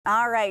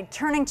All right,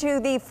 turning to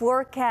the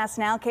forecast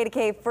now,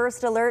 KDKA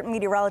First Alert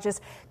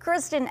meteorologist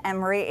Kristin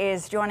Emery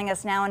is joining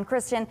us now. And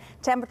Kristin,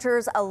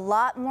 temperatures a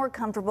lot more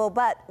comfortable,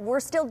 but we're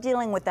still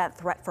dealing with that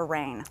threat for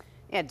rain.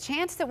 Yeah,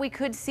 chance that we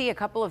could see a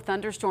couple of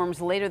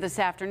thunderstorms later this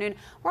afternoon.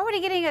 We're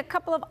already getting a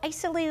couple of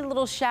isolated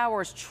little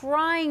showers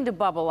trying to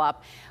bubble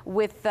up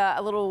with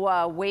a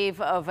little wave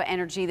of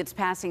energy that's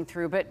passing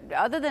through. But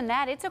other than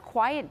that, it's a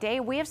quiet day.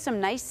 We have some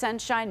nice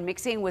sunshine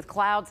mixing with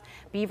clouds.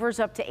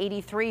 Beavers up to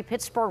 83.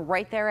 Pittsburgh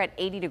right there at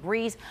 80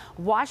 degrees.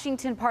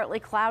 Washington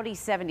partly cloudy,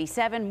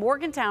 77.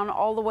 Morgantown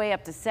all the way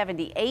up to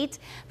 78.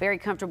 Very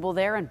comfortable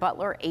there. And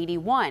Butler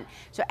 81.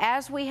 So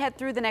as we head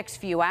through the next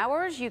few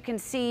hours, you can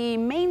see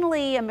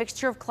mainly a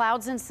mixture of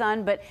clouds and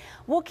sun, but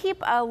we'll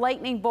keep a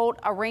lightning bolt,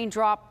 a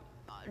raindrop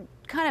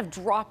kind of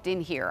dropped in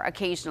here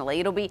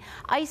occasionally. It'll be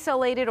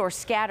isolated or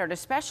scattered,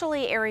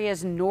 especially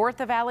areas north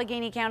of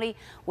Allegheny County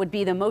would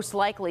be the most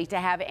likely to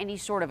have any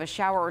sort of a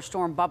shower or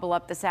storm bubble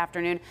up this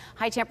afternoon.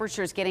 High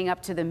temperatures getting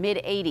up to the mid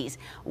 80s.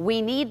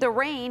 We need the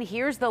rain.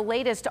 Here's the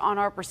latest on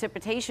our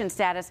precipitation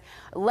status.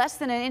 Less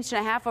than 1.5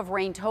 inches of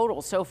rain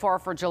total so far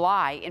for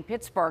July in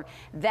Pittsburgh.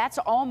 That's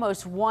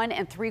almost 1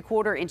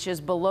 3/4 inches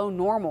below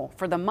normal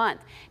for the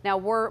month. Now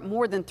we're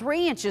more than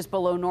 3 inches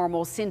below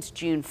normal since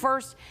June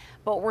 1st.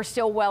 But we're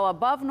still well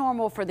above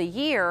normal for the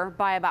year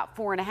by about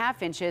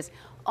 4.5 inches.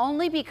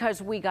 Only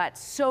because we got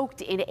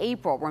soaked in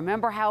April.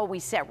 Remember how we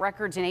set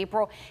records in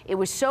April? It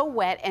was so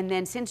wet, and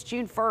then since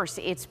June 1st,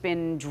 it's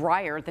been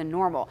drier than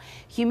normal.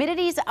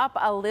 Humidity's up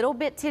a little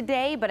bit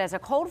today, but as a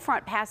cold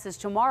front passes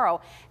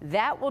tomorrow,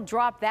 that will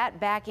drop that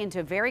back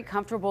into very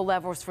comfortable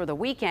levels for the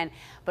weekend.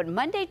 But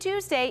Monday,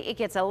 Tuesday, it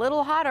gets a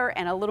little hotter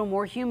and a little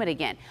more humid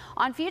again.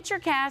 On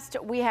Futurecast,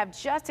 we have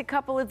just a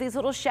couple of these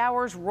little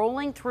showers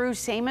rolling through,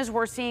 same as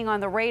we're seeing on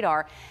the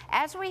radar.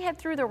 As we head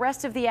through the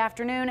rest of the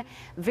afternoon,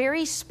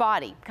 very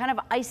spotty, kind of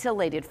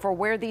isolated for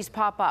where these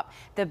pop up.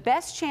 The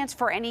best chance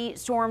for any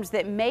storms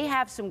that may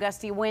have some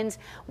gusty winds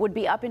would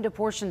be up into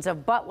portions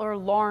of Butler,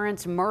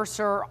 Lawrence,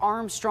 Mercer,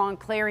 Armstrong,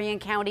 Clarion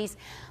counties.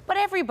 But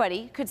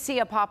everybody could see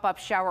a pop-up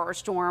shower or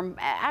storm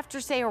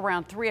after, say,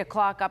 around 3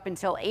 o'clock up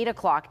until 8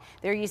 o'clock.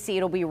 There you see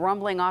it'll be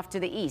rumbling off to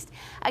the east.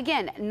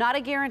 Again, not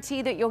a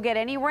guarantee that you'll get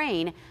any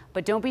rain,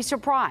 but don't be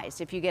surprised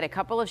if you get a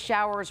couple of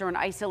showers or an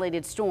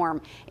isolated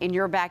storm in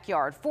your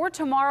backyard. For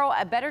tomorrow,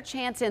 a better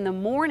chance in the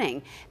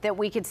morning that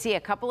we could see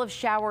a couple of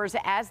showers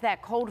as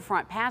that cold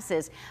front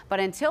passes. But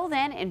until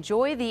then,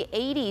 enjoy the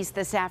 80s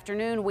this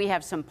afternoon. We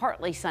have some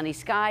partly sunny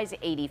skies,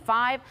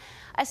 85.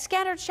 A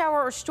scattered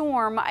shower or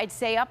storm, I'd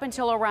say up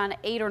until around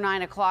 8 or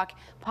 9 o'clock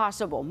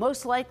possible,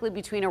 most likely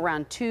between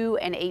around 2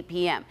 and 8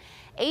 p.m.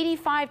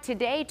 85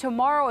 today.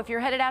 Tomorrow, if you're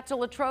headed out to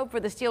Latrobe for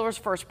the Steelers'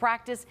 first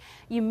practice,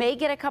 you may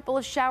get a couple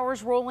of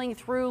showers rolling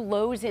through.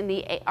 Highs in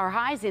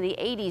the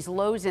 80s,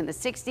 lows in the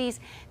 60s.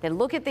 Then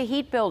look at the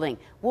heat building.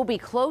 We'll be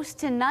close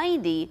to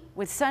 90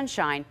 with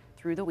sunshine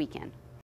through the weekend.